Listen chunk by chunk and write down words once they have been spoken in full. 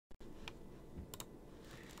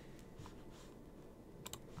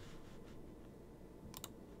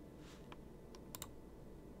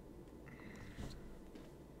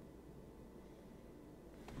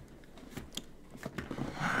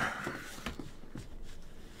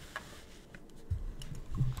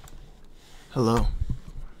Hello.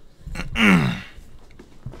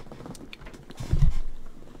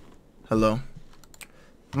 Hello.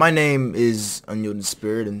 My name is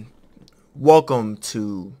UnYieldinSpirit and welcome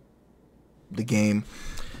to the game.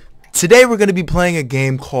 Today we're going to be playing a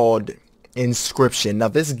game called Inscryption. Now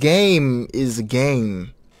this game is a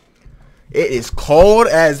game. It is cold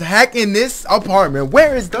as heck in this apartment.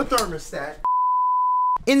 Where is the thermostat?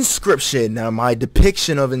 Inscryption. Now my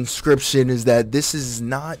depiction of Inscryption is that this is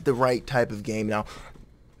not the right type of game. Now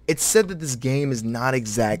it's said that this game is not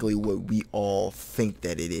exactly what we all think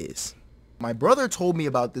that it is. My brother told me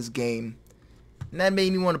about this game and that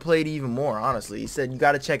made me want to play it even more, honestly. He said you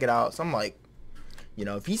gotta check it out. So I'm like, you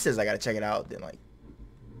know, if he says I gotta check it out, then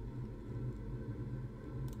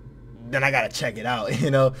I gotta check it out,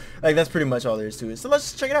 you know? Like that's pretty much all there is to it. So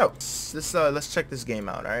let's check it out. Let's check this game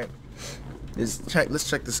out, alright? Let's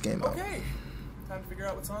check this game out. Okay, time to figure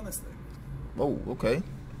out what's on this thing. Oh, okay.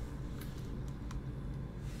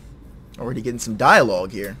 Already getting some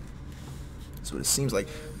dialogue here. That's what it seems like.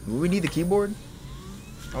 Do we need the keyboard?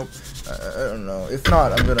 Oh, I don't know. If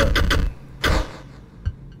not, I'm gonna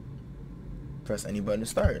press any button to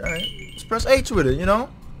start. Alright. Let's press H with it, you know?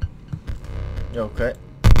 Okay.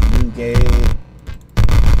 New game.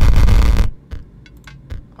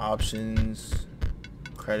 Options.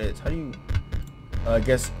 Credits. How do you... I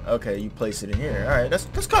guess, okay, you place it in here. Alright, that's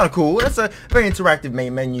kind of cool. That's a very interactive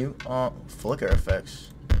main menu. Flicker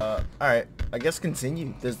effects. Alright, I guess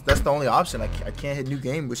continue. That's the only option. I can't hit new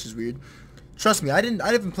game, which is weird. Trust me, I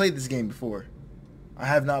haven't played this game before. I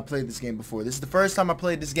have not played this game before. This is the first time I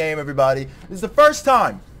played this game, everybody. This is the first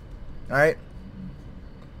time. Alright.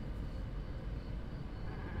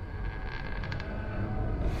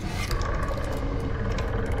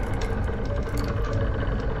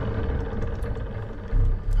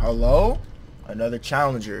 Hello? Another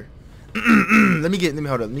challenger. Let me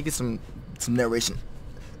hold up. Let me get some narration.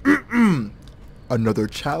 Another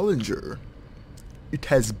challenger. It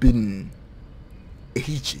has been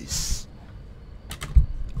ages.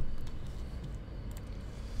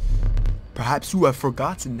 Perhaps you have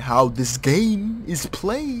forgotten how this game is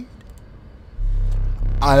played.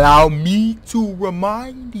 Allow me to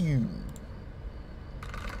remind you.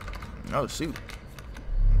 Oh shoot.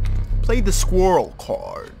 Play the squirrel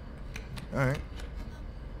card. Alright.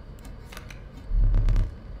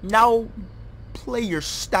 Now play your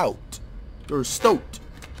stout. Or stoat.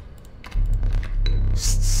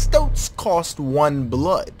 Stoats cost 1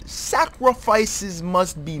 blood. Sacrifices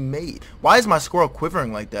must be made. Why is my squirrel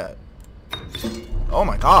quivering like that? Oh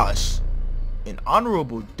my gosh. An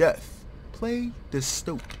honorable death. Play the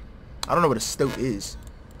stoat. I don't know what a stoat is.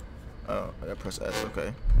 Oh, I gotta press S,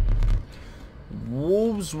 okay.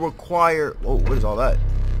 Wolves require... Oh, what is all that?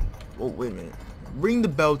 Oh, wait a minute. Ring the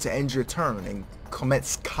bell to end your turn and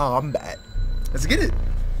commence combat. Let's get it.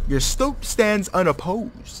 Your stoat stands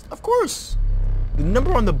unopposed. Of course. The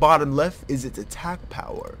number on the bottom left is its attack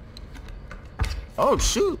power. Oh,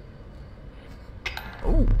 shoot.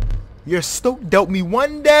 Oh. Your stoat dealt me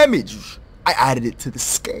 1 damage. I added it to the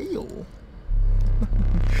scale.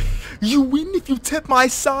 You win if you tip my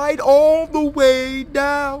side all the way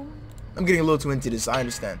down. I'm getting a little too into this. I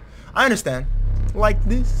understand. Like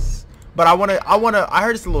this. But I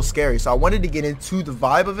heard it's a little scary, so I wanted to get into the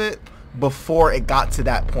vibe of it before it got to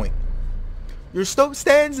that point. Your stoat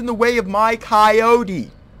stands in the way of my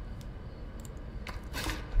coyote.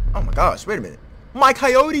 Oh my gosh, wait a minute. My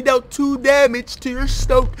coyote dealt 2 damage to your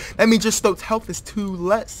stoat. That means your stoat's health is 2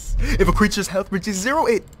 less. If a creature's health reaches 0,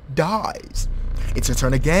 it dies. It's your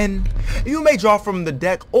turn again. You may draw from the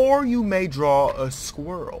deck, or you may draw a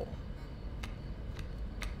squirrel.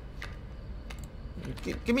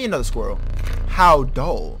 Give me another squirrel. How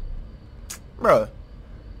dull. Bruh.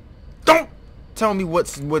 Don't tell me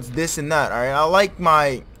what's this and that, alright? I like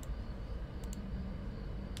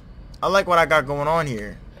what I got going on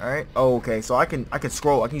here. Alright? Oh, okay. So I can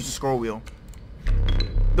scroll. I can use the scroll wheel.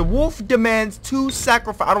 The wolf demands 2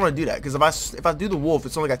 sacrifice. I don't want to do that, because if I do the wolf,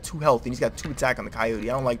 it's only got 2 health and he's got 2 attack on the coyote.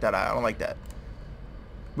 I don't like that. I don't like that.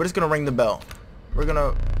 We're just gonna ring the bell.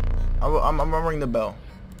 I'm gonna ring the bell.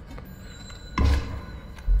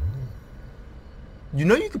 You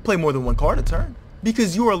know you can play more than 1 card a turn.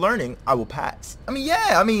 Because you are learning, I will pass. I mean,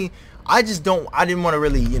 yeah, I didn't want to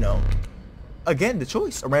really, you know. Again, the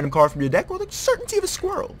choice. A random card from your deck or the certainty of a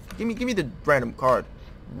squirrel. Give me the random card.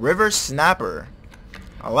 River Snapper.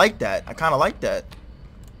 I like that. I kind of like that.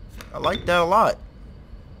 I like that a lot.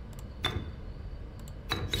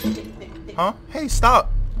 Huh? Hey,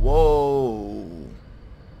 stop. Whoa.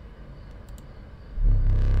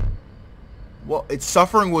 Well, its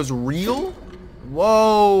suffering was real?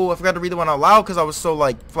 Whoa, I forgot to read the one out loud because I was so,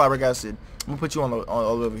 like, flabbergasted. gonna put you on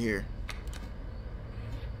all over here.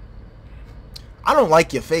 I don't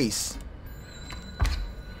like your face.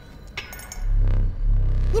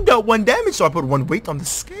 You dealt 1 damage, so I put 1 weight on the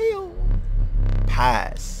scale.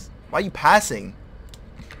 Pass. Why are you passing?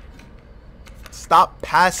 Stop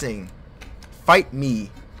passing. Fight me.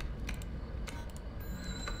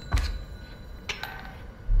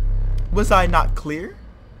 Was I not clear?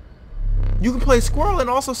 You can play squirrel and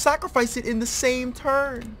also sacrifice it in the same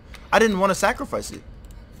turn. I didn't want to sacrifice it.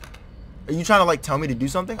 Are you trying to like tell me to do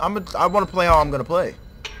something? I want to play how I'm gonna play.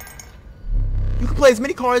 You can play as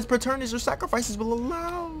many cards per turn as your sacrifices will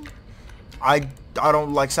allow. I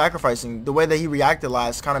don't like sacrificing. The way that he reacted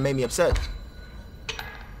last kind of made me upset.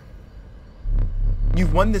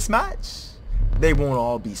 You've won this match. They won't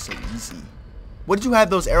all be so easy. What did you have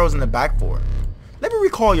those arrows in the back for? Let me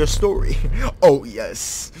recall your story. Oh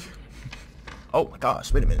yes. Oh my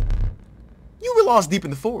gosh, wait a minute. You were lost deep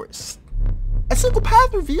in the forest. A single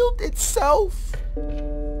path revealed itself.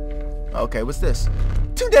 Okay, what's this?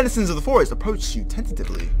 2 denizens of the forest approached you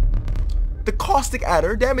tentatively. The caustic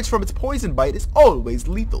adder, damage from its poison bite, is always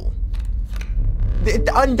lethal.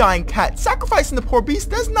 The undying cat, sacrificing the poor beast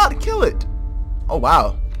does not kill it. Oh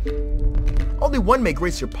wow. Only 1 may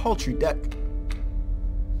grace your paltry deck.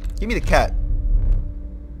 Give me the cat.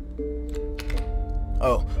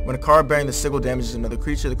 Oh, when a card bearing the sigil damages another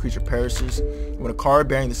creature, the creature perishes. When a card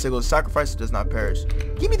bearing the sigil is sacrificed, it does not perish.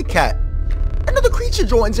 Give me the cat. Another creature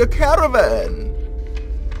joins your caravan.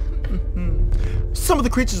 Some of the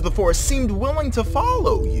creatures of the forest seemed willing to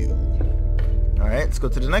follow you. Alright, let's go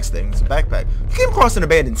to the next thing. It's a backpack. You came across an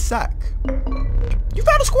abandoned sack. You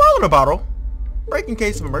found a squirrel in a bottle. Break in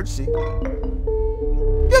case of emergency.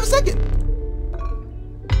 You have a second.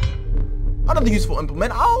 Another useful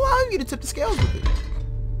implement. I'll allow you to tip the scales with it.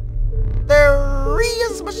 There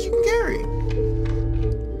is as much as you can carry.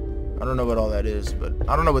 I don't know what all that is, but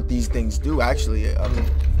I don't know what these things do actually.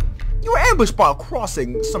 You were ambushed while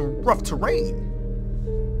crossing some rough terrain.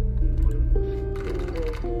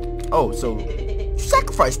 Oh, so you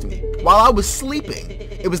sacrificed me while I was sleeping.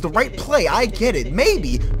 It was the right play. I get it.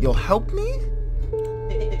 Maybe you'll help me?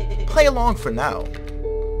 Play along for now.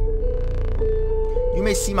 You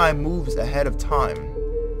may see my moves ahead of time.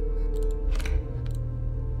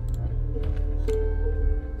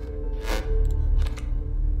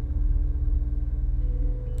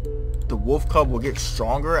 The wolf cub will get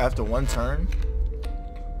stronger after 1 turn.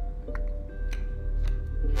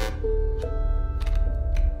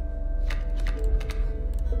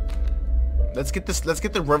 Let's get the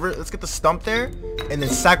stump there, and then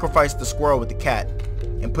sacrifice the squirrel with the cat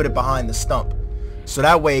and put it behind the stump. So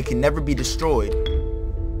that way it can never be destroyed.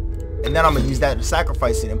 And then I'm gonna use that to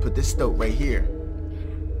sacrifice it and put this stoat right here.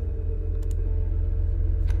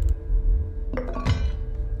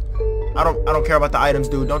 I don't care about the items,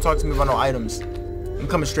 dude. Don't talk to me about no items. I'm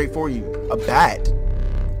coming straight for you. A bat.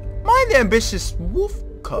 Mind the ambitious wolf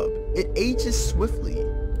cub. It ages swiftly.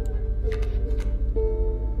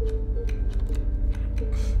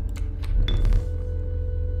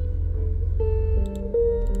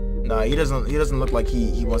 Nah, he doesn't look like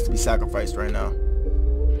he wants to be sacrificed right now.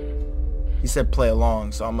 He said play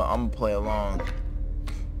along, so I'm gonna play along.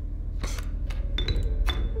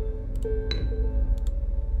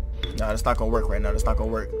 Nah, that's not gonna work right now. That's not gonna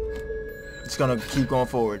work. It's gonna keep going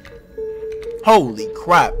forward. Holy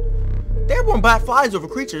crap! The airborne bat flies over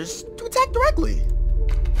creatures to attack directly.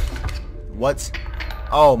 What?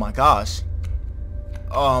 Oh my gosh.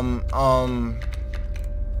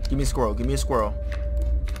 Give me a squirrel. Give me a squirrel.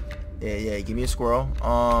 Yeah, give me a squirrel.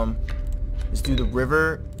 Let's do the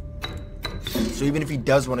river. So even if he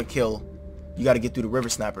does want to kill, you got to get through the river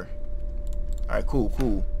snapper. Alright,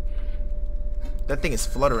 cool. That thing is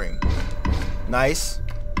fluttering. Nice.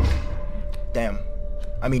 Damn.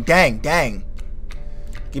 I mean, dang.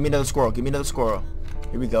 Give me another squirrel.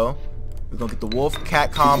 Here we go. We're going to get the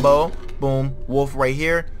wolf-cat combo. Boom. Wolf right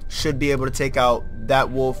here. Should be able to take out that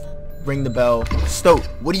wolf. Ring the bell. Stoat,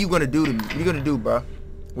 what are you going to do to me? What are you going to do, bro?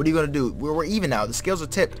 What are you gonna do? We're even now. The scales are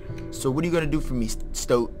tipped. So what are you gonna do for me,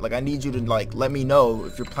 Stoat? Like, I need you to like let me know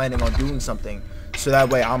if you're planning on doing something, so that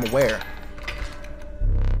way I'm aware.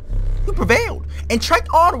 You prevailed and trekked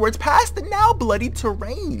onwards past the now bloody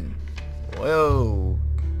terrain. Whoa!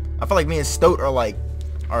 I feel like me and Stoat are like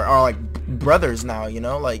brothers now. You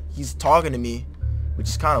know, like he's talking to me, which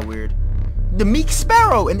is kind of weird. The meek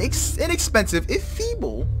sparrow, an inexpensive if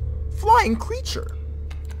feeble flying creature.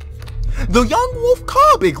 The young wolf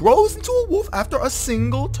cub, it grows into a wolf after a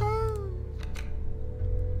single turn.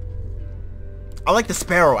 I like the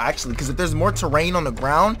sparrow actually, because if there's more terrain on the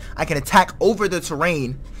ground, I can attack over the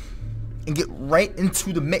terrain and get right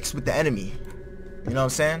into the mix with the enemy. You know what I'm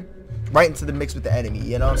saying? Right into the mix with the enemy.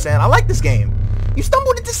 You know what I'm saying? I like this game. You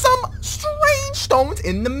stumbled into some strange stones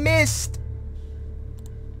in the mist.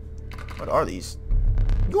 What are these?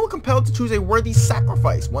 You were compelled to choose a worthy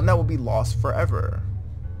sacrifice, one that will be lost forever.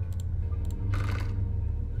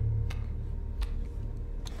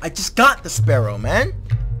 I just got the sparrow, man.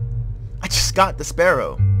 I just got the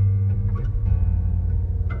sparrow.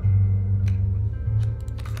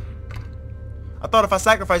 I thought if I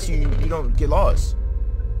sacrifice you, you don't get lost.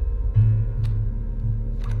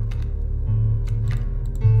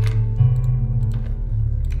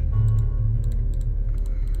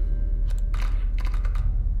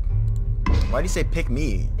 Why'd he say pick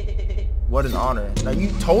me? What an honor. Now you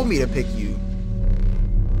told me to pick you.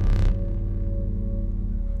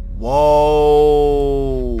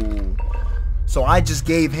 Whoa. So I just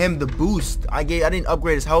gave him the boost. I didn't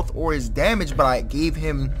upgrade his health or his damage, but I gave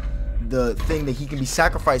him the thing that he can be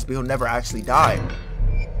sacrificed, but he'll never actually die.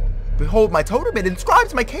 Behold my totem, it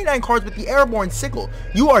inscribes my canine cards with the airborne sickle.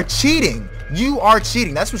 You are cheating. You are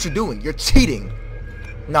cheating. That's what you're doing. You're cheating.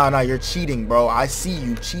 Nah, you're cheating, bro. I see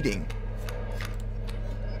you cheating.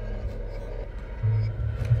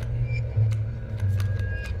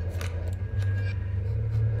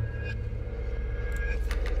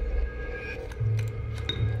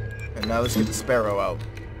 And now let's get the sparrow out.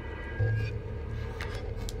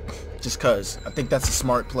 Just cause. I think that's a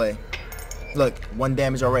smart play. Look, 1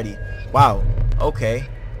 damage already. Wow. Okay.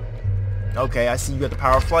 Okay, I see you got the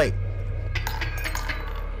power of flight.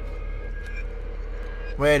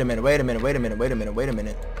 Wait a minute.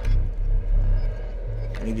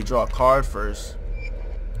 I need to draw a card first.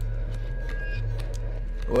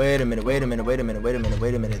 Wait a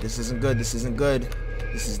minute. This isn't good. This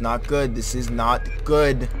is not good. This is not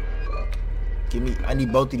good. I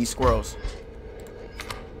need both of these squirrels.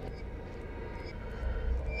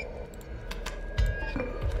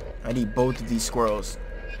 I need both of these squirrels.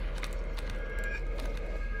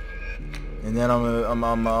 And then I'm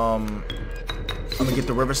gonna get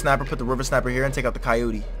the river snapper, put the river snapper here, and take out the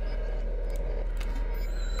coyote.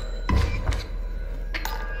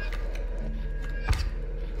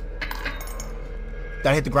 Did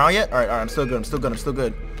I hit the ground yet? Alright, I'm still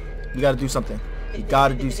good. We gotta do something.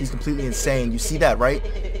 He's completely insane. You see that, right?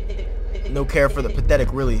 No care for the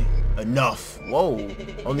pathetic, really. Enough. Whoa.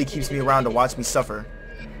 Only keeps me around to watch me suffer.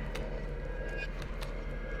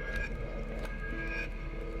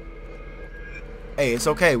 Hey, it's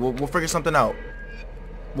okay. We'll figure something out.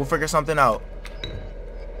 Get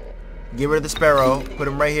rid of the sparrow. Put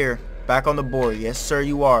him right here. Back on the board. Yes, sir,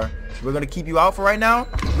 you are. We're gonna keep you out for right now,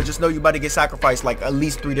 but just know you about to get sacrificed like at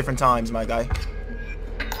least 3 different times, my guy.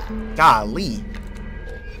 Golly.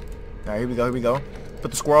 Alright, here we go.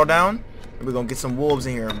 Put the squirrel down. And we're gonna get some wolves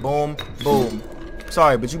in here. Boom, boom.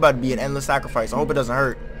 Sorry, but you about to be an endless sacrifice. I hope it doesn't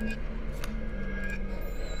hurt.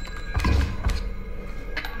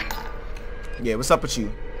 Yeah, what's up with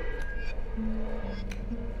you?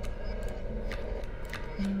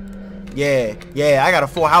 Yeah, I got a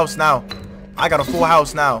full house now.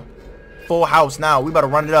 Full house now. We about to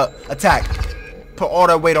run it up. Attack. Put all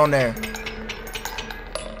that weight on there.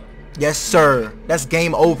 Yes, sir. That's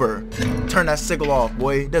game over. Turn that sickle off,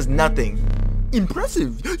 boy. Does nothing.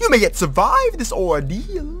 Impressive. You may yet survive this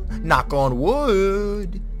ordeal. Knock on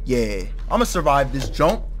wood. Yeah, I'm gonna survive this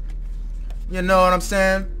jump. You know what I'm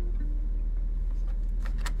saying?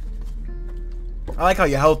 I like how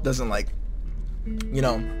your health doesn't, like, you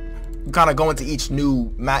know, you kind of go into each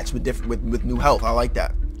new match with new health. I like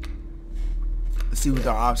that. Let's see what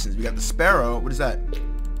our options. We got the sparrow. What is that?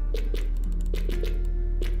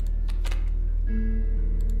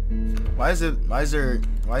 Why is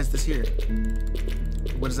this here?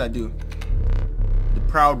 What does that do? The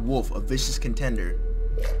proud wolf, a vicious contender.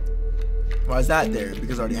 Why is that there?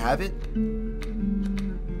 Because I already have it?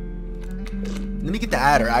 Let me get the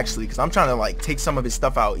adder, actually, because I'm trying to, like, take some of his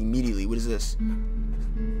stuff out immediately. What is this?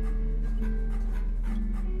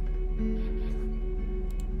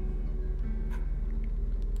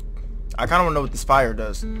 I kind of want to know what this fire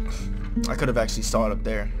does. I could have actually saw it up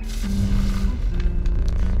there.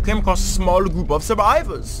 Came across a small group of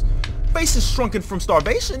survivors. Faces shrunken from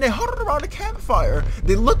starvation, they huddled around a campfire.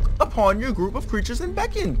 They look upon your group of creatures and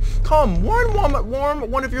beckon. Come, warm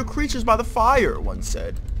one of your creatures by the fire, one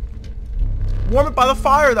said. Warm it by the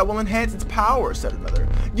fire, that will enhance its power, said another.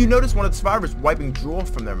 You notice one of the survivors wiping drool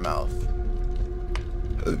from their mouth.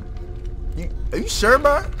 Are you sure,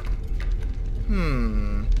 bro?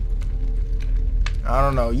 I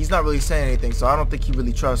don't know. He's not really saying anything, so I don't think he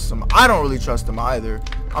really trusts him. I don't really trust him either.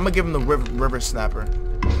 I'm gonna give him the river snapper.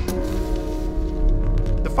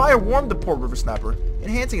 The fire warmed the poor river snapper,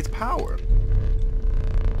 enhancing its power.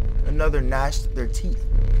 Another gnashed their teeth.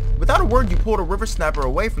 Without a word, you pulled a river snapper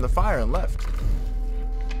away from the fire and left.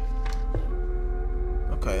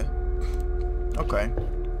 Okay. Okay.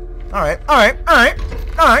 Alright.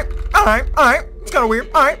 It's kind of weird.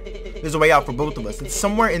 Alright. There's a way out for both of us. It's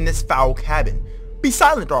somewhere in this foul cabin. Be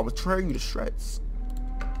silent or I will tear you to shreds.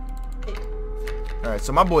 Alright,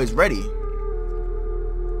 so my boy's ready.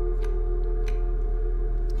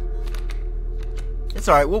 It's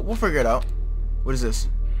alright. We'll figure it out. What is this?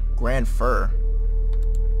 Grand fur.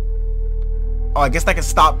 Oh, I guess that can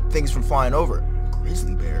stop things from flying over.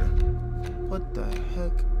 Grizzly bear. What the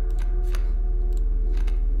heck?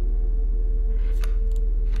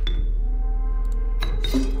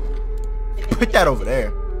 Put that over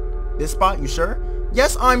there. This spot, you sure?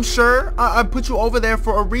 Yes, I'm sure. I put you over there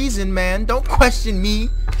for a reason, man. Don't question me.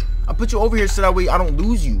 I put you over here so that way I don't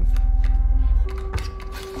lose you.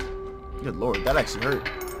 Good lord, that actually hurt.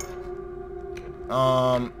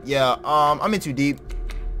 Yeah, I'm in too deep.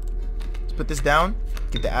 Let's put this down.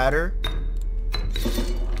 Get the adder.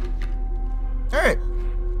 Alright.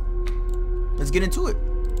 Let's get into it.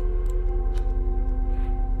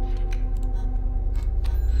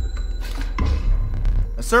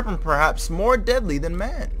 A serpent perhaps more deadly than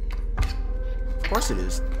man. Of course it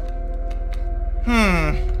is.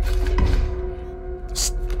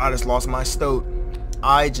 I just lost my stoat.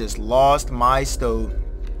 I just lost my stoat.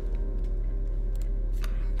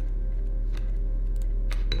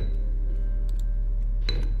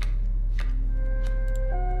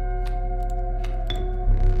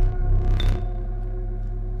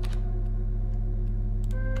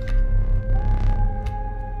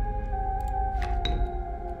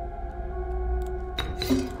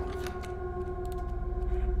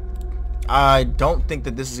 I don't think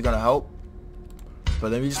that this is gonna help,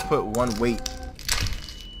 but let me just put one weight.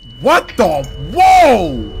 What the?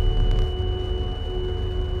 Whoa!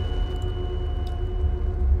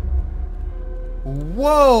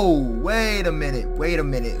 Whoa! Wait a minute.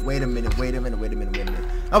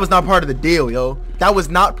 That was not part of the deal, yo. That was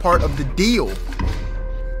not part of the deal.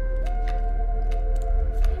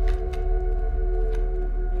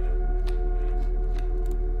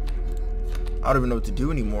 I don't even know what to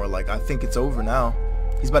do anymore. Like, I think it's over now.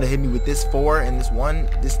 He's about to hit me with this 4 and this 1,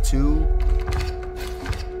 this 2.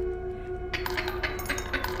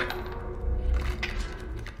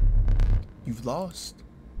 You've lost.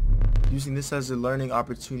 Using this as a learning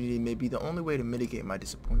opportunity may be the only way to mitigate my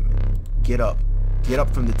disappointment. Get up. Get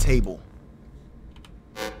up from the table.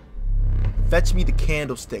 Fetch me the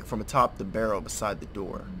candlestick from atop the barrel beside the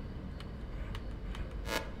door.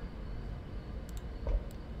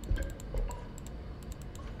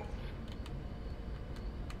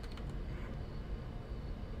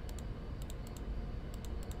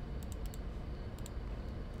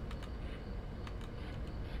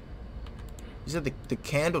 You said the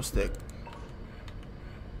candlestick.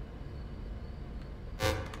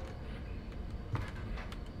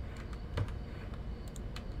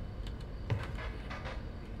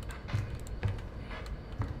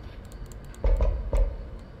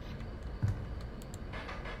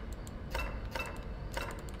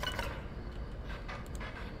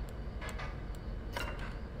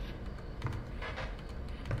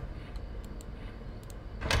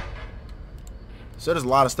 So there's a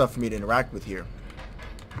lot of stuff for me to interact with here.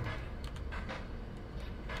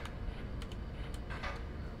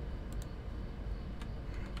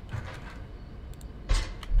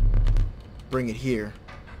 Bring it here.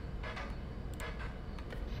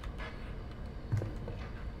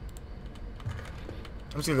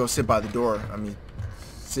 I'm just gonna go sit by the door. I mean,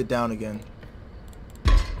 sit down again.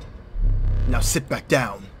 Now sit back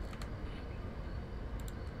down.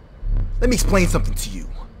 Let me explain something to you.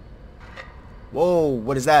 Whoa,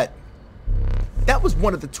 what is that? That was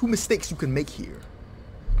one of the 2 mistakes you can make here.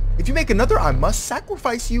 If you make another, I must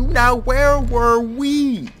sacrifice you. Now, where were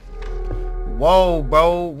we? Whoa,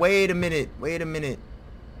 bro. Wait a minute.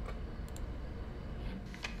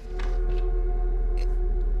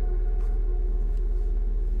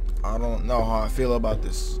 I don't know how I feel about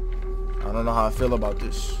this.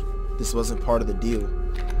 This wasn't part of the deal.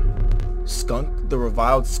 Skunk, the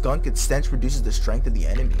reviled skunk, its stench reduces the strength of the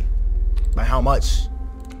enemy. By how much?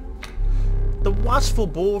 The watchful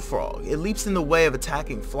bullfrog. It leaps in the way of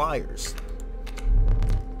attacking flyers.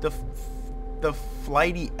 The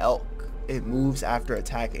flighty elk. It moves after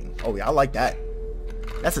attacking. Oh yeah, I like that.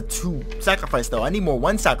 That's a 2 sacrifice though. I need more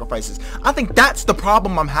 1 sacrifices. I think that's the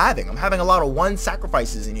problem I'm having. I'm having a lot of 1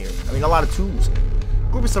 sacrifices in here. I mean, a lot of 2s.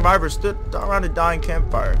 A group of survivors stood around a dying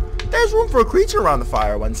campfire. There's room for a creature around the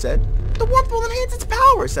fire, one said. The warmth will enhance its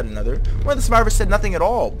power, said another. One of the survivors said nothing at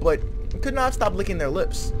all, but could not stop licking their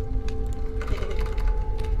lips.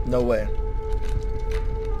 No way.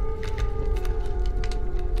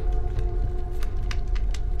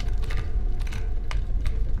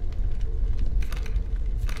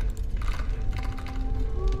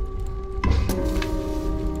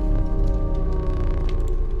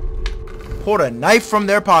 Pulled a knife from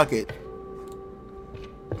their pocket.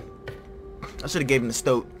 I should have gave him the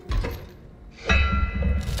stoat.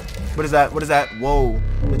 What is that? What is that? Whoa.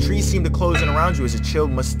 The trees seemed to close in around you as a chill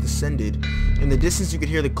mist descended. In the distance you could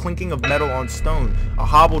hear the clinking of metal on stone. A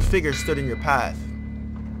hobbled figure stood in your path.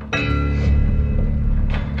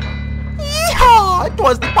 Yeehaw! It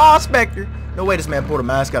was the prospector. No way this man pulled a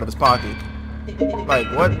mask out of his pocket. Like,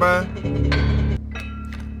 what, bruh?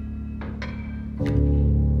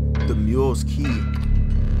 The mule's key.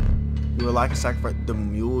 You were like a sacrifice. The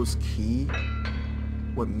mule's key?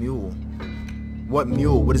 What mule? What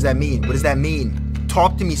mule? What does that mean? What does that mean?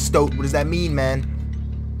 Talk to me, Stoat. What does that mean, man?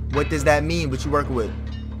 What does that mean? What you working with?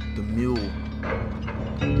 The mule.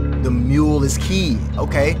 The mule is key.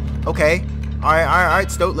 Okay. Okay.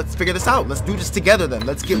 Alright, Stoat. Let's figure this out. Let's do this together then.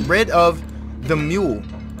 Let's get rid of the mule.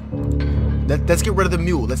 Let's get rid of the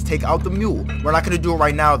mule. Let's take out the mule. We're not going to do it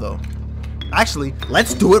right now, though. Actually,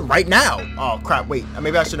 let's do it right now. Oh, crap. Wait.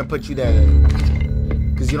 Maybe I shouldn't have put you there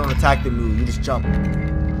then. Because you don't attack the mule. You just jump.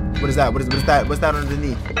 What is that? What is that? What's that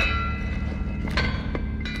underneath?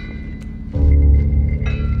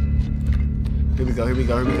 Here we go. Here we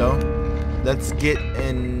go. Here we go. Let's get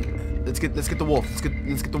in. Let's get the wolf. Let's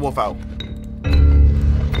get the wolf out.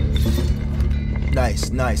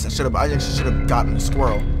 Nice, nice. I actually should have gotten the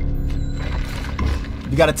squirrel.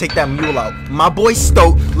 You gotta take that mule out. My boy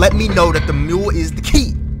Stoat let me know that the mule is the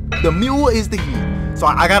key. The mule is the key. So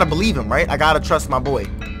I gotta believe him, right? I gotta trust my boy.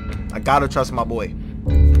 I gotta trust my boy.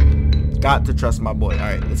 Got to trust my boy.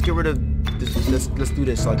 Alright, let's get rid of this. Let's do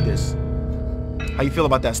this like this. How you feel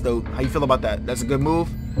about that, Stoat? How you feel about that? That's a good move?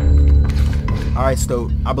 Alright,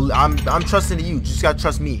 Stoat. I'm trusting in you. You just gotta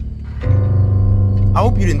trust me. I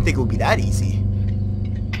hope you didn't think it would be that easy.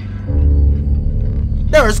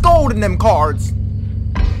 There's gold in them cards.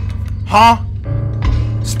 Huh?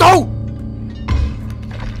 Stoat!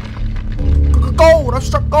 Gold! I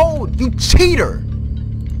struck gold! You cheater!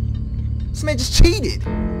 This man just cheated!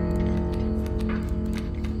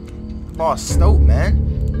 Boss Stoat, man.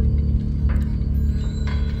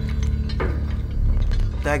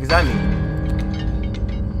 What the heck does that mean?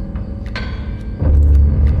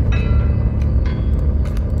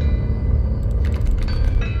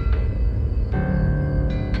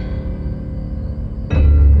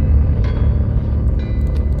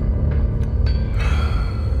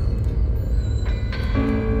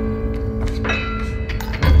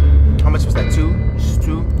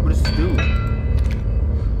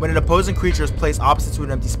 When an opposing creature is placed opposite to an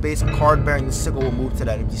empty space, a card bearing the sickle will move to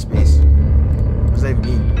that empty space. What does that even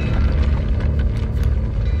mean?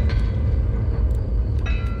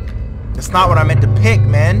 That's not what I meant to pick,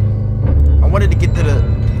 man. I wanted to get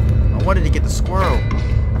the squirrel.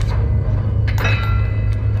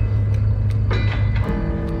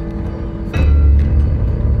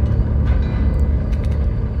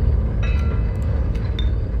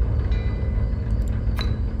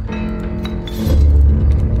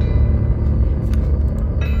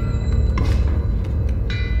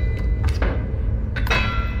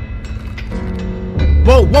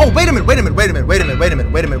 Whoa, wait a minute. Wait.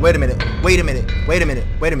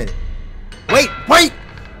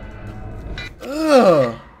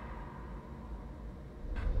 Ugh.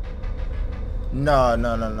 No.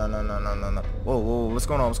 Whoa, what's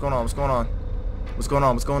going on?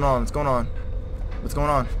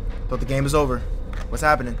 Thought the game was over. What's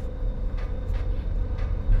happening?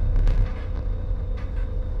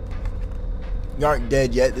 You aren't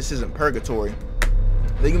dead yet. This isn't purgatory.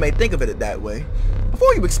 Though you may think of it that way.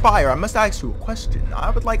 Before you expire, I must ask you a question. I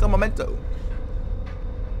would like a memento.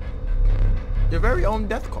 Your very own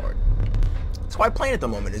death card. It's quite plain at the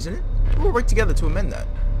moment, isn't it? We'll work together to amend that.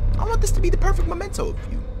 I want this to be the perfect memento of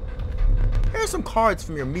you. Here are some cards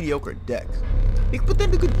from your mediocre deck. You can put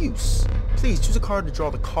them to good use. Please choose a card to draw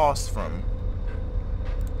the cost from.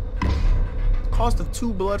 Cost of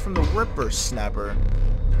 2 blood from the Ripper Snapper.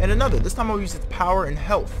 And another. This time I'll use its power and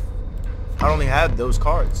health. I only have those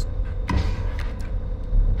cards.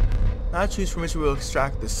 Now choose from which we will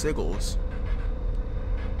extract the sigils.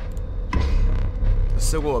 The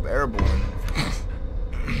sigil of Airborne.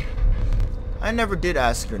 I never did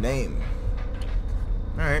ask your name.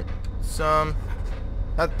 Alright,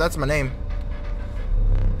 that's my name.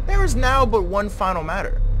 There is now but one final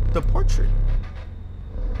matter. the portrait.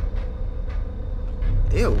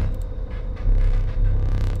 Ew.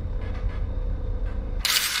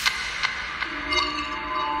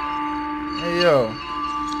 Hey yo.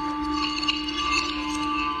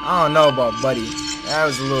 I don't know about Buddy. That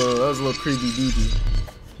was a little creepy deepy.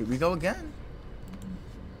 Here we go again.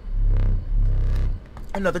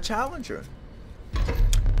 Another challenger.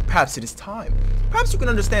 Perhaps it is time. Perhaps you can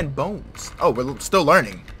understand bones. Oh, we're still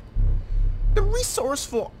learning. The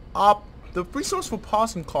resourceful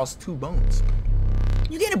possum costs 2 bones.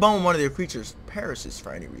 You gain a bone when one of your creatures perishes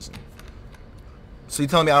for any reason. So you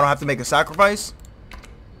telling me I don't have to make a sacrifice?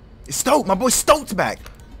 It's Stoat! My boy Stoat's back!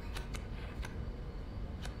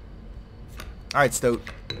 Alright, Stoat.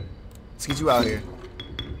 Let's get you out here.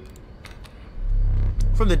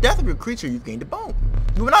 From the death of your creature, you've gained a bone.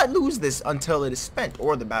 You will not lose this until it is spent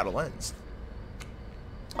or the battle ends.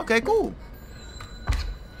 Okay, cool.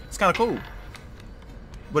 It's kind of cool.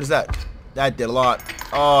 What is that? That did a lot.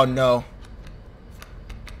 Oh, no.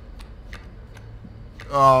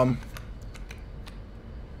 Oh,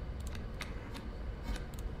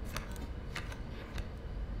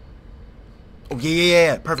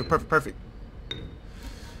 yeah. Perfect.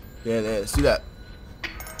 Yeah, let's do that.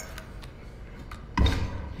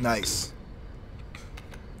 Nice.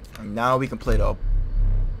 And now we can play the...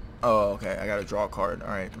 Oh, okay. I gotta draw a card.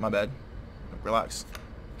 Alright, my bad. Relax.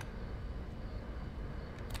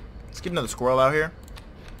 Let's get another squirrel out here.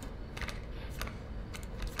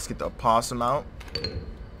 Let's get the opossum out.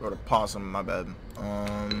 Wrote opossum, my bad.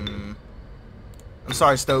 I'm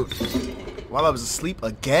sorry, Stoat. While I was asleep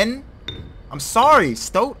again? I'm sorry,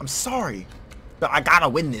 Stoat. I'm sorry. But I gotta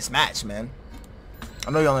win this match, man.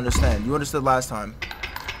 I know y'all understand. You understood last time.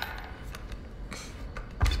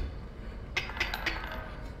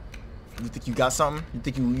 You think you got something? You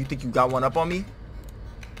think you got one up on me?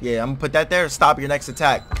 Yeah, I'm gonna put that there. Stop your next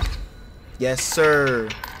attack. Yes, sir.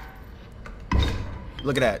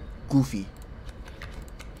 Look at that. Goofy.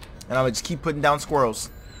 And I'm gonna just keep putting down squirrels.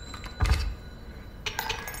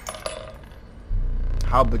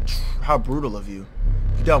 How brutal of you.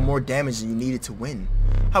 You dealt more damage than you needed to win.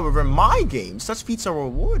 However, in my game, such feats are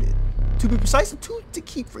rewarded. To be precise, 2 to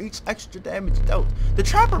keep for each extra damage dealt. The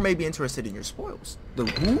trapper may be interested in your spoils. The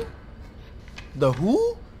who? The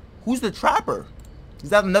who? Who's the trapper? Is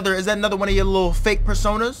that another one of your little fake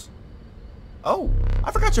personas? Oh,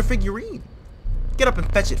 I forgot your figurine. Get up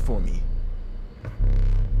and fetch it for me.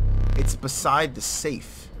 It's beside the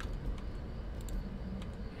safe.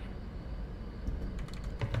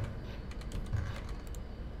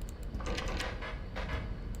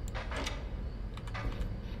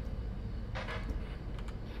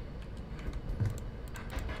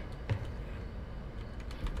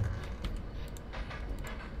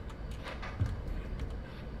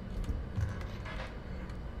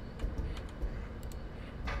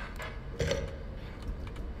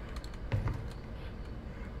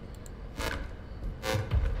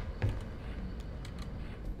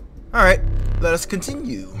 Alright, let us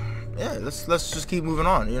continue. Yeah, let's just keep moving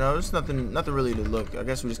on. You know, there's nothing really to look. I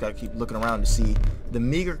guess we just gotta keep looking around to see the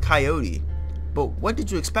meager coyote. But what did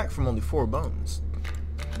you expect from only 4 bones?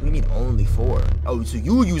 What do you mean only 4? Oh, so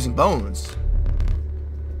you were using bones.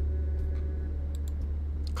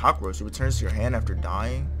 Cockroach, it returns to your hand after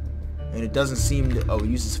dying. And it doesn't seem to... Oh, it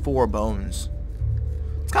uses 4 bones.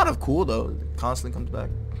 It's kind of cool, though. It constantly comes back.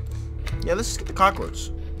 Yeah, let's just get the cockroach.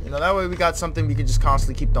 You know, that way we got something we can just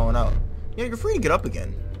constantly keep throwing out. You know, you're free to get up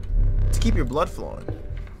again. To keep your blood flowing.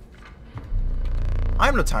 I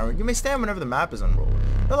am no tyrant. You may stand whenever the map is unrolled.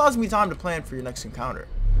 It allows me time to plan for your next encounter.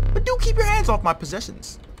 But do keep your hands off my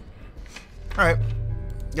possessions. Alright.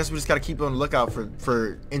 Guess we just gotta keep on the lookout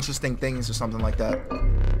for interesting things or something like that.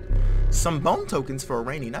 Some bone tokens for a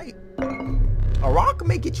rainy night. A rock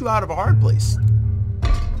may get you out of a hard place.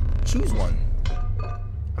 Choose one. How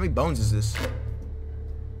many bones is this?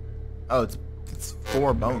 Oh, it's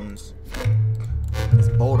 4 bones. It's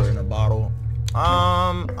boulder in a bottle.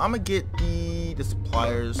 I'm gonna get the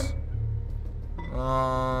suppliers.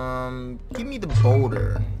 Give me the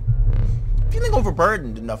boulder. Feeling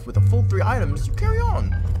overburdened enough with a full 3 items, you carry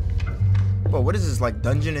on. Well, what is this, like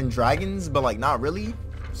Dungeons and Dragons, but like not really?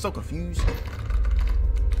 I'm so confused.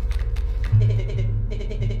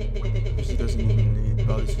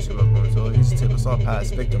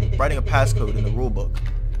 Victim. Writing a passcode in the rulebook.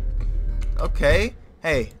 Okay.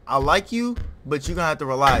 Hey, I like you, but you're gonna have to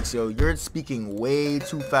relax, yo. You're speaking way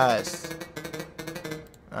too fast.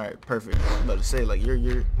 Alright, perfect. I'm about to say, like, you're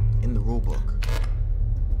in the rulebook.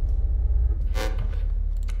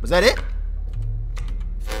 Was that it?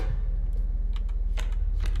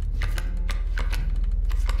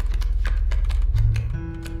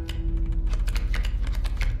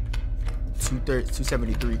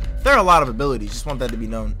 273. There are a lot of abilities. Just want that to be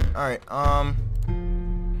known. All right.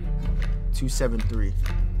 273.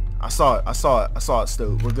 I saw it.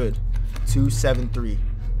 Still, we're good. 273.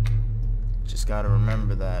 Just gotta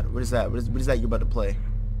remember that. What is that? What is that you're about to play?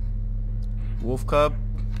 Wolf Cub.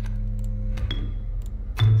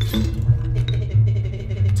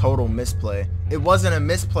 Total misplay. It wasn't a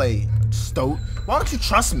misplay, Stoat. Why don't you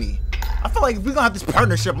trust me? I feel like if we're gonna have this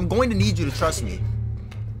partnership, I'm going to need you to trust me.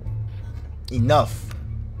 Enough.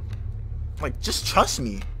 Like, just trust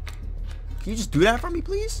me. Can you just do that for me,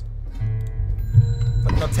 please?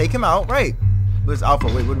 Like, now take him out, right? What is Alpha?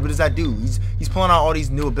 Wait, what does that do? He's pulling out all these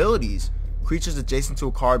new abilities. Creatures adjacent to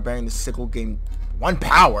a card bearing the sickle gain 1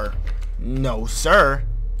 power. No, sir.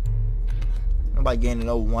 Nobody gaining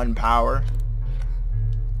no 1 power.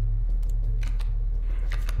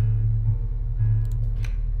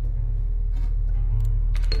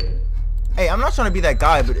 Hey, I'm not trying to be that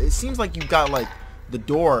guy, but it seems like you've got, like, the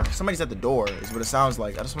door. Somebody's at the door is what it sounds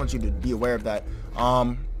like. I just want you to be aware of that.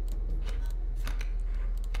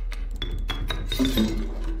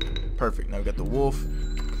 Perfect. Now we got the wolf.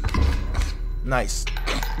 Nice.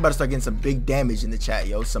 I'm about to start getting some big damage in the chat,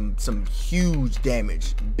 yo. Some huge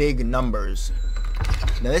damage. Big numbers.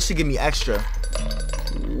 Now this should give me extra.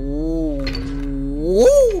 Ooh.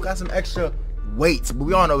 Ooh, got some extra weight. But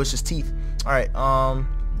we all know it's just teeth. Alright,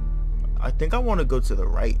 I think I want to go to the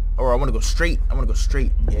right. Or I want to go straight. I want to go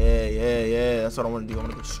straight. Yeah. That's what I want to do. I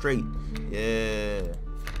want to go straight. Yeah.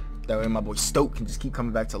 That way my boy Stoat can just keep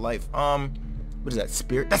coming back to life. What is that?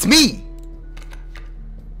 Spirit? That's me!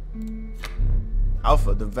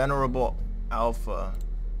 Alpha. The Venerable Alpha.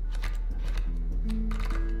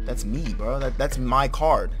 That's me, bro. That's my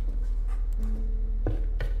card.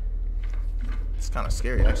 It's kind of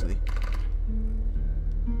scary, actually.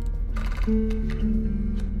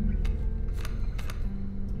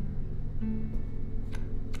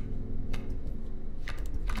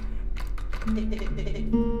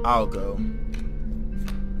 I'll go.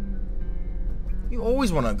 You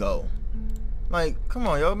always want to go. Like, come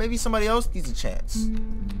on, yo. Maybe somebody else needs a chance.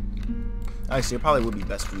 Actually, it probably would be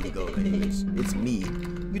best for you to go anyways. It's me.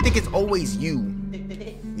 You think it's always you.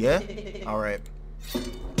 Yeah? Alright.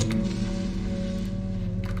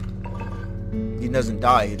 He doesn't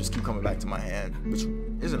die. He'll just keep coming back to my hand. Which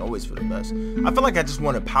isn't always for the best. I feel like I just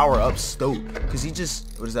want to power up Stoat. Because he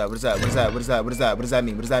just... What is that? What is that? What is that? What is that? What is that? What does that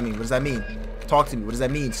mean? What does that mean? What does that mean? Talk to me. What does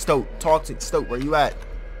that mean? Stoat. Talk to... Stoat, where you at?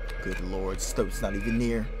 Good lord. Stoat's not even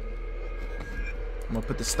near. I'm going to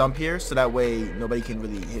put the stump here. So that way nobody can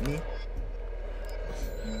really hit me.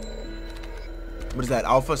 What is that?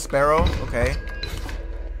 Alpha Sparrow? Okay.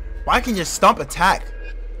 Why can your stump attack?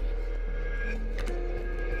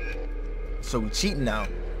 So we cheating now.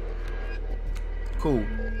 Cool.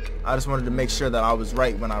 I just wanted to make sure that I was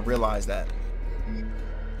right when I realized that.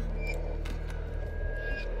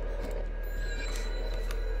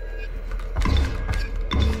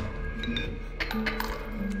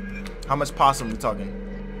 How much possum are we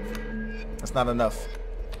talking? That's not enough.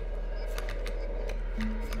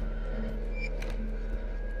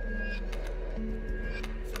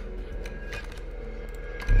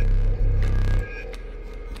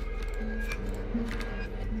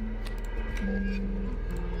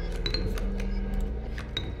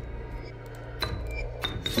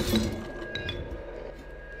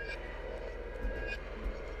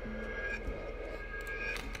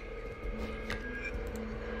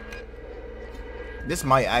 This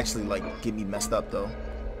might actually, like, get me messed up, though.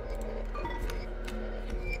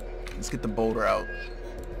 Let's get the boulder out.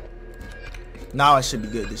 Now I should be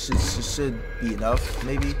good. This should be enough,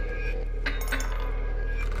 maybe.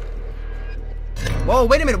 Whoa,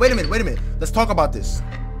 wait a minute. Let's talk about this.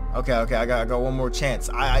 Okay, I got one more chance.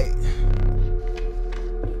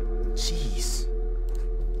 Jeez.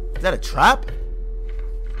 Is that a trap?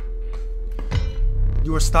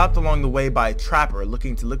 You were stopped along the way by a trapper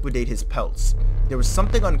looking to liquidate his pelts. There was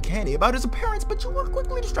something uncanny about his appearance, but you were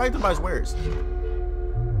quickly distracted by his wares.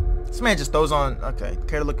 This man just throws on... Okay,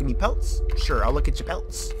 care to look at me pelts? Sure, I'll look at your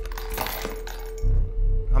pelts.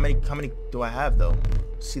 How many do I have, though?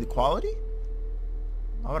 See the quality?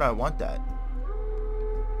 Why would I want that?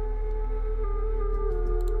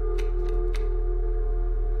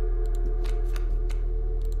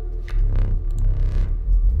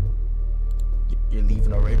 You're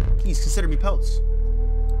leaving already? Please consider me pelts.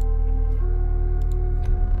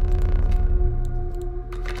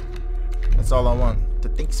 That's all I want.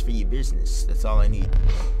 Thanks for your business. That's all I need.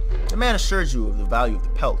 The man assured you of the value of the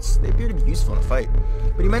pelts. They appear to be useful in a fight,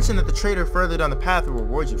 but he mentioned that the trader further down the path will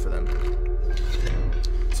reward you for them.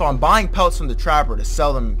 So I'm buying pelts from the trapper to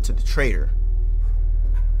sell them to the trader.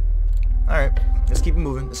 All right, let's keep it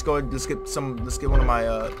moving. Let's go. Let's get one of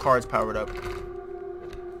my cards powered up.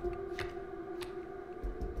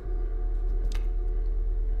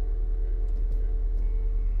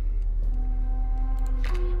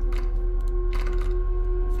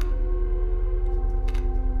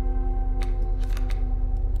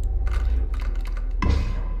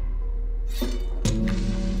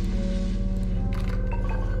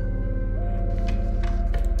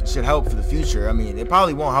 Should help for the future. I mean, it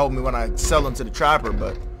probably won't help me when I sell them to the trapper,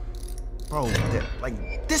 but bro,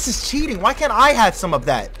 like, this is cheating. Why can't I have some of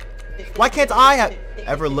that? Why can't I have...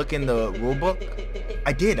 Ever look in the rule book?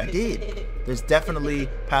 I did. There's definitely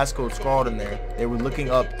passcode scrawled in there. They were looking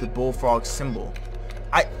up the bullfrog symbol.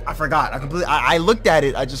 I forgot. I looked at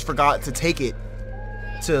it. I just forgot to take it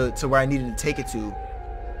to where I needed to take it to.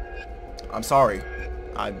 I'm sorry.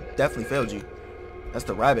 I definitely failed you. That's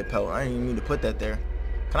the rabbit pelt. I didn't even mean to put that there.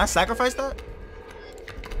 Can I sacrifice that?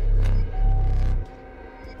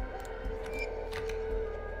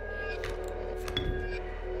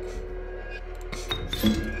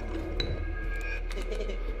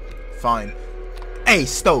 Fine. Hey,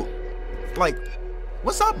 Stoat. Like,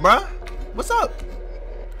 what's up, bruh? What's up?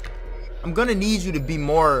 I'm gonna need you to be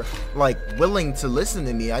more, like, willing to listen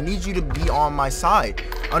to me. I need you to be on my side.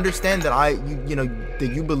 Understand that you know,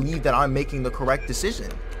 that you believe that I'm making the correct decision.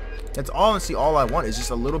 That's honestly all I want, is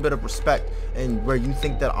just a little bit of respect, and where you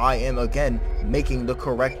think that I am, again, making the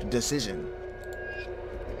correct decision.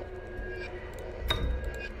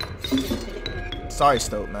 Sorry,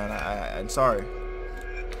 Stoat, man. I'm sorry.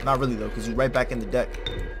 Not really, though, because you're right back in the deck.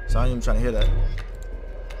 So I ain't even trying to hear that.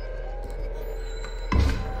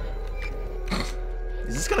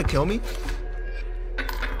 Is this gonna kill me?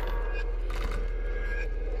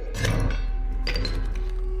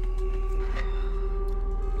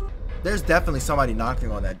 There's definitely somebody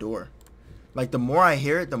knocking on that door. Like, the more I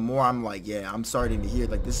hear it, the more I'm like, yeah, I'm starting to hear.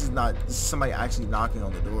 Like, this is somebody actually knocking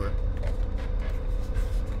on the door.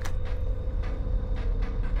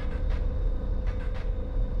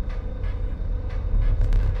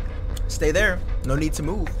 Stay there. No need to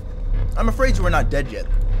move. I'm afraid you are not dead yet.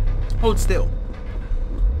 Hold still.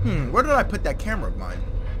 Where did I put that camera of mine?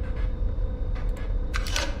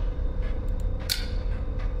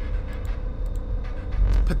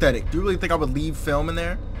 Pathetic. Do you really think I would leave film in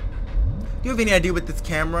there? Do you have any idea what this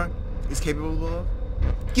camera is capable of?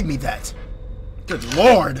 Give me that. Good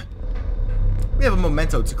lord. We have a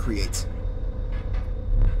memento to create.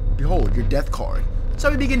 Behold, your death card.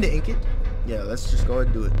 Shall we begin to ink it? Yeah, let's just go ahead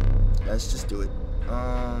and do it. Let's just do it.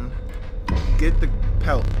 Get the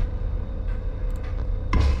pelt.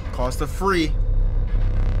 Cost of free.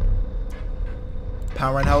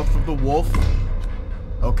 Power and health of the wolf.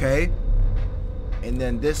 Okay. And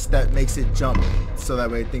then this, that makes it jump, so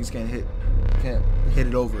that way things can't hit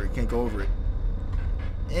it over. It can't go over it.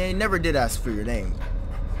 And it never did ask for your name.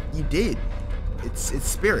 You did. It's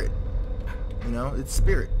spirit. You know, it's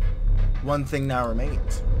spirit. One thing now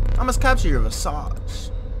remains. I must capture your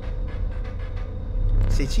visage.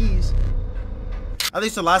 Say cheese. At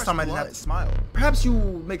least the last time I didn't have to smile. Perhaps you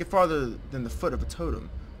will make it farther than the foot of a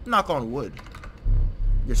totem. Knock on wood.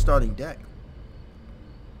 Your starting deck.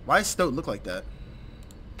 Why does Stoat look like that?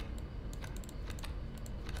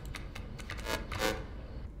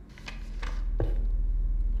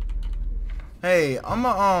 Hey, I'm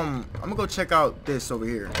gonna go check out this over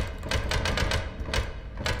here.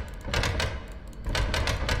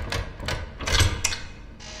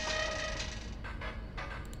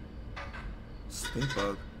 Stink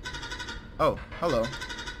bug. Oh, hello.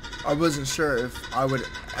 I wasn't sure if I would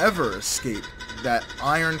ever escape that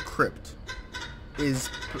iron crypt.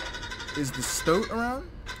 Is the Stoat around?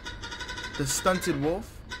 The stunted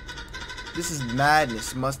wolf? This is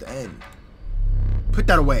madness, must end. Put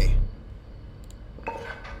that away.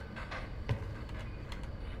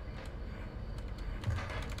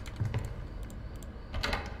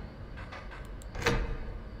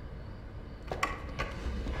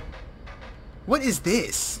 What is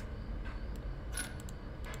this?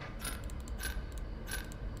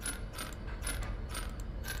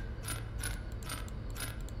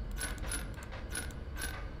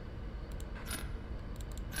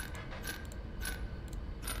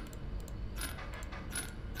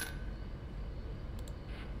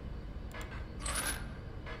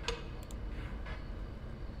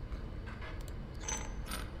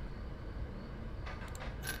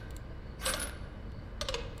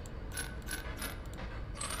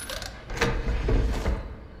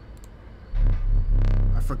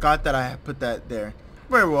 Forgot that I put that there.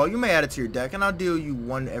 Very well, you may add it to your deck, and I'll deal you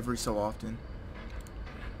one every so often.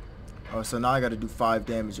 Oh, so now I gotta do 5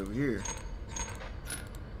 damage over here.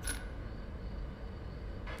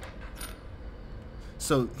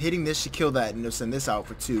 So hitting this should kill that, and it'll send this out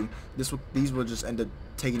for 2. These will just end up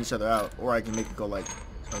taking each other out, or I can make it go like,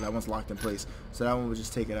 oh, that one's locked in place. So that one will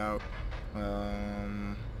just take it out.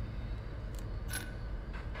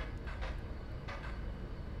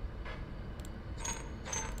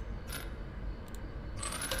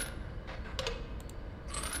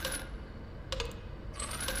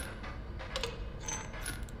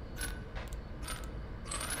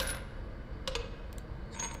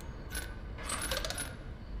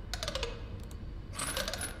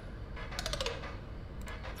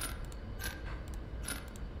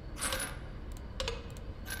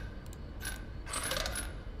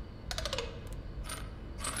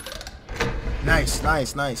 Nice,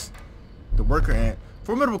 nice, nice. The worker ant.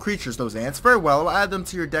 Formidable creatures, those ants. Very well. I'll add them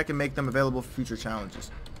to your deck and make them available for future challenges.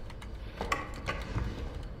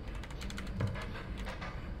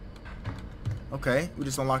 Okay, we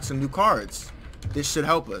just unlocked some new cards. This should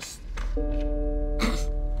help us.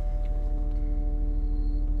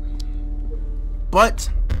 But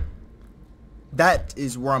that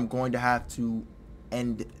is where I'm going to have to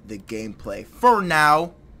end the gameplay for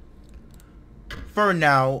now.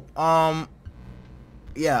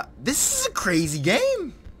 Yeah, this is a crazy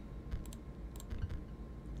game.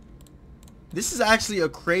 This is actually a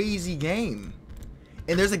crazy game.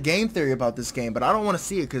 And there's a game theory about this game, but I don't want to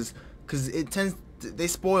see it because it tends they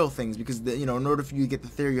spoil things because in order for you to get the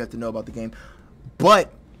theory, you have to know about the game.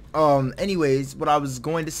 But anyways, what I was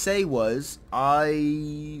going to say was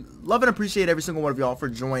I love and appreciate every single one of y'all for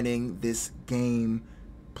joining this game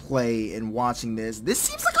play and watching this. This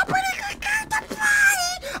seems like a pretty good game to play.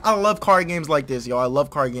 I love card games like this, y'all. I love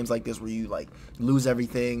card games like this where you like lose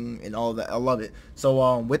everything and all of that. I love it.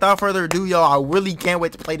 So without further ado, y'all, I really can't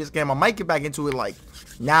wait to play this game. I might get back into it like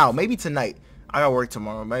now, maybe tonight. I gotta work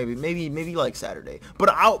tomorrow, maybe like Saturday. But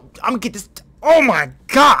I'm gonna get this. Oh my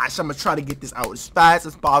gosh, I'm gonna try to get this out as fast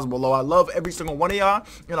as possible, though. I love every single one of y'all,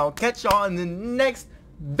 and I'll catch y'all in the next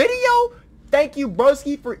video. Thank you,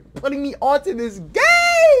 broski, for putting me onto this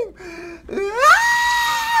game. I'm out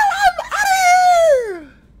of here.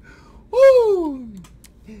 Woo!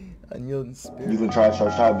 Unyielding spirit. You can try,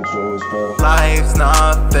 but you always fail. Life's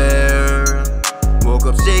not fair. Woke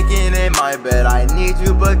up shaking in my bed. I need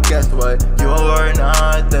you, but guess what? You're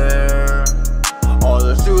not there. All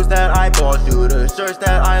the shoes that I bought you, the shirts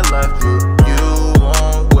that I left you,